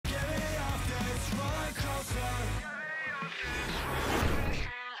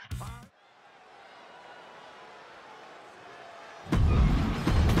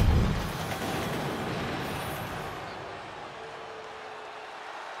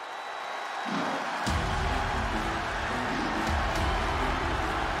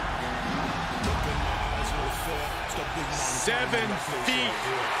7 feet,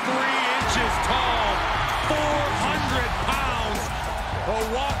 3 inches tall, 400 pounds. A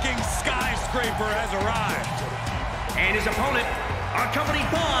walking skyscraper has arrived. And his opponent, accompanied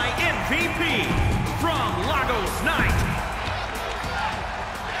by MVP from Lagos Night.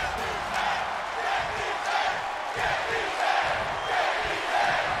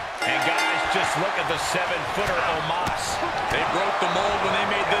 And guys, just look at the 7-footer Omos. They broke the mold when they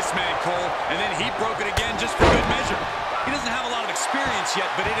made this man, Cole, and then he broke it again just for good measure. He doesn't have a lot of experience yet,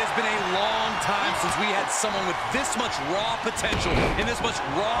 but it has been a long time since we had someone with this much raw potential and this much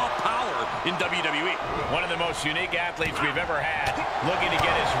raw power in WWE. One of the most unique athletes we've ever had, looking to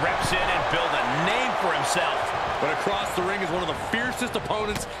get his reps in and build a name for himself. But across the ring is one of the fiercest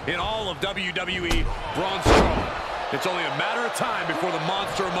opponents in all of WWE, Braun Strowman. It's only a matter of time before the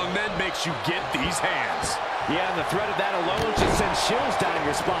monster among men makes you get these hands. Yeah, and the threat of that alone should send chills down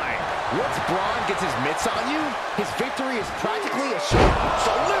your spine. Once Braun gets his mitts on you, his victory is practically assured.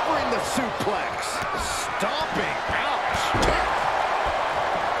 Delivering the suplex. Stomping. Ouch.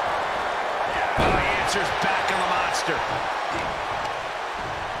 Oh, he answers back on the monster.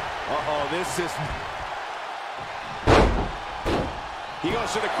 Uh-oh, this is... He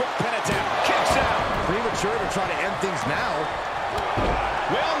goes for the quick pin attempt. Kicks out. Premature to try to end things now.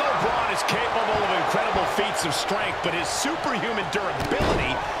 We all know Braun is capable of incredible feats of strength, but his superhuman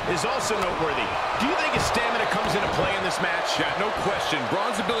durability is also noteworthy. Do you think his stamina comes into play in this match? Yeah, no question.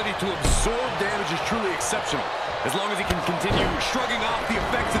 Braun's ability to absorb damage is truly exceptional. As long as he can continue shrugging off the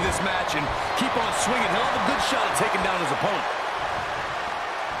effects of this match and keep on swinging, he'll have a good shot at taking down his opponent.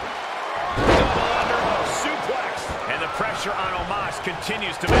 Double underhook suplex. And the pressure on Omos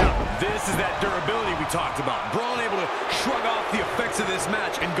continues to mount. This is that durability we talked about. Braun able to shrug off the effects of this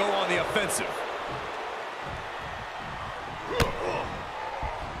match and go on the offensive.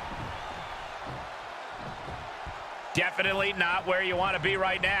 Definitely not where you want to be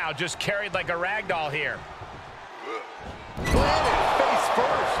right now. Just carried like a rag doll here. Planted face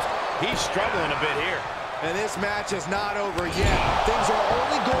first. He's struggling a bit here. And this match is not over yet. Things are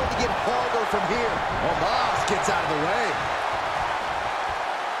only going to get harder from here. Omos gets out of the way.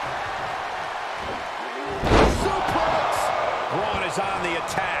 Suplex! Braun is on the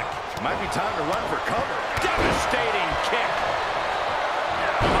attack. Might be time to run for cover. Devastating kick.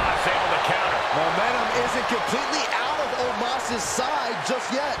 Omos able to counter. Momentum isn't completely out of Omos' side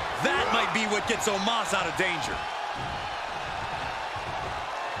just yet. That might be what gets Omos out of danger.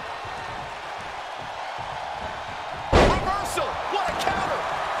 What a counter!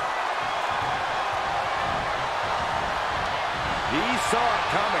 He saw it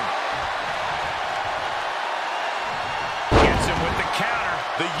coming. Gets him with the counter.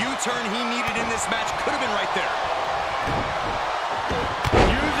 The U-turn he needed in this match could have been right there.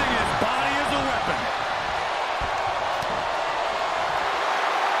 Using his body as a weapon.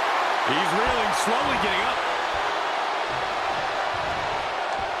 He's reeling, slowly getting up.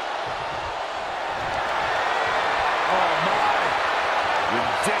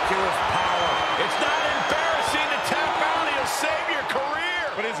 Ridiculous power. It's not embarrassing to tap out. He'll save your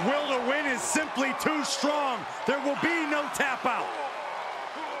career. But his will to win is simply too strong. There will be no tap out.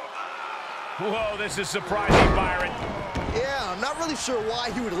 Whoa, this is surprising, Byron. Yeah, I'm not really sure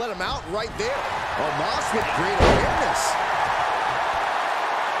why he would let him out right there. Omos with great awareness.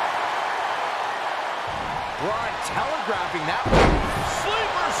 Braun telegraphing that one.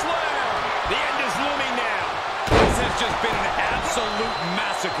 Sleeper slam. The end is looming now. This has just been an absolute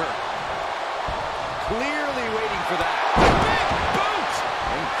massacre. Clearly waiting for that. Big boot.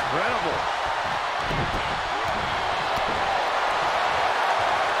 Incredible.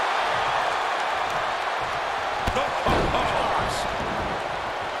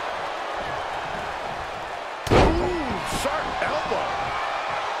 Sharp elbow.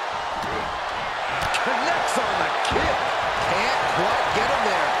 Connects on the kick. Can't quite get him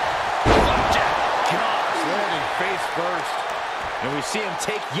there. Flapjack. Gosh, landing face first. And we see him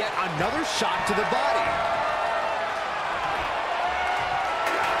take yet another shot to the body.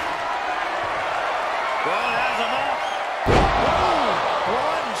 Braun has him up.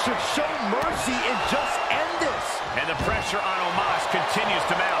 Braun should show mercy and just end this. And the pressure on Omos continues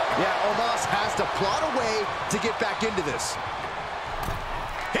to mount. Yeah, Omos has to plot a way to get back into this.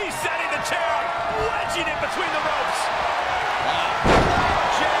 He's setting the chair up, wedging it between the ropes.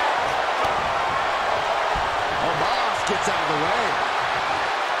 Omos gets out of the way.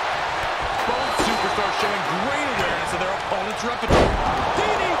 Both superstars showing great awareness of their opponent's repertoire.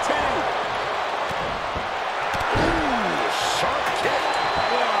 DDT. Sharp kick.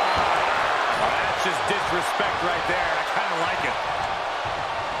 Oh, that's just disrespect right there. I kind of like it.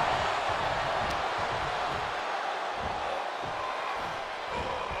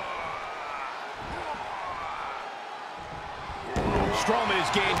 Strowman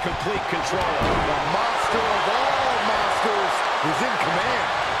has gained complete control. The monster of all monsters is in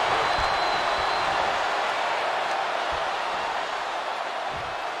command.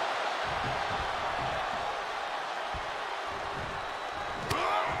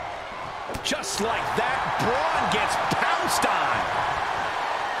 Just like that, Braun gets pounced on.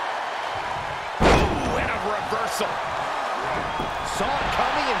 Ooh, and a reversal. Saw it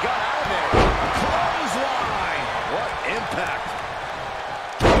coming and got out of there. Clothesline. What impact.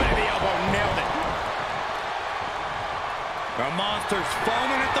 By the elbow, nailed it. The monster's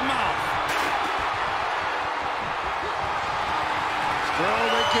foaming at the mouth.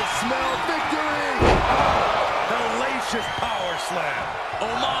 Strowman can smell victory. Hellacious power slam.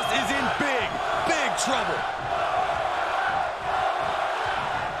 Omos is in big, big trouble.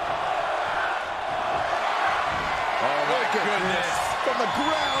 Oh, my goodness. From the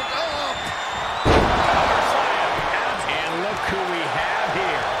ground up. Power slam. And look who we have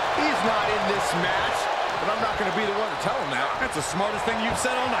here. He's not in this match, but I'm not going to be the one to tell him that. That's the smartest thing you've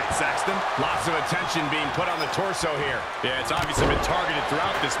said all night, Saxton. Lots of attention being put on the torso here. Yeah, it's obviously been targeted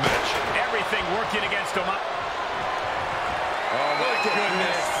throughout this match. Everything working against him. Oh, my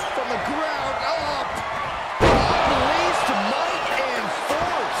goodness. From the ground up. Unleashed might and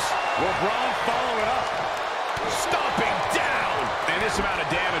force. Will Braun follow it up? Stomping down. And this amount of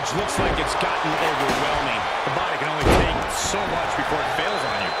damage looks like it's gotten overwhelming. The body can only take so much before it fails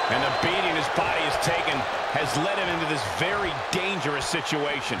on you. And the beating his body has taken has led him into this very dangerous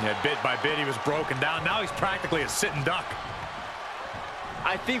situation. Yeah, bit by bit, he was broken down. Now he's practically a sitting duck.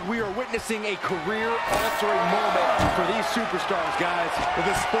 I think we are witnessing a career-altering moment for these superstars, guys. But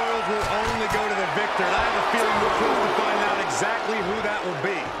the spoils will only go to the victor. And I have a feeling we're close to find out exactly who that will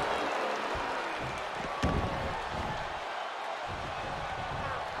be.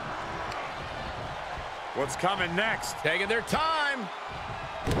 What's coming next? Taking their time.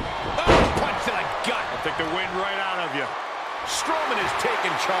 Oh, punch to the gut. I'll take the wind right out of you. Strowman is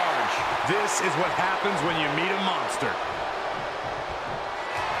taking charge. This is what happens when you meet a monster.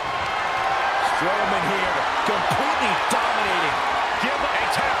 Strowman here, completely dominating. Give a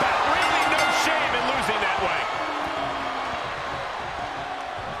tap out. Really no shame in losing that way.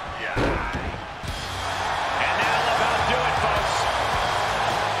 Yeah. And that'll about do it, folks.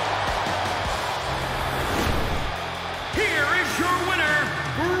 Here is your winner,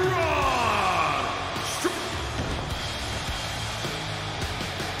 Braun.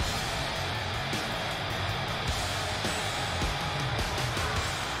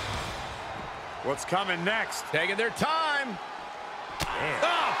 What's coming next? Taking their time.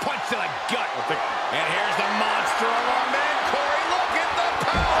 Oh, punch to the gut. And here's the monster of our man, Corey. Look at the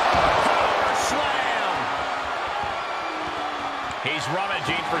power slam. He's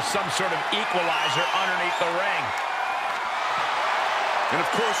rummaging for some sort of equalizer underneath the ring. And of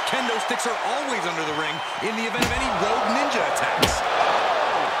course, kendo sticks are always under the ring in the event of any rogue ninja attacks.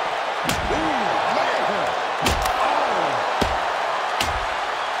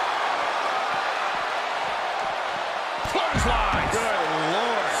 Clotheslines. Good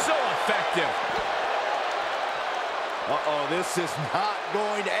Lord. So effective. Uh-oh, this is not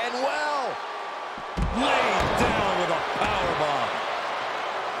going to end well. Laid down with a powerbomb.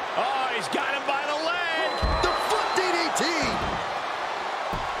 Oh, he's got him by the leg. The foot DDT.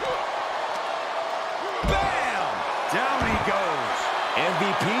 Bam! Down he goes.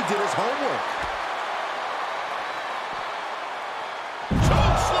 MVP did his homework.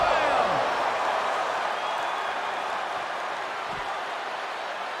 Choke slam.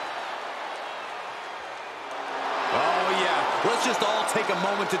 Oh, yeah. Let's just all take a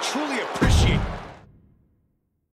moment to truly appreciate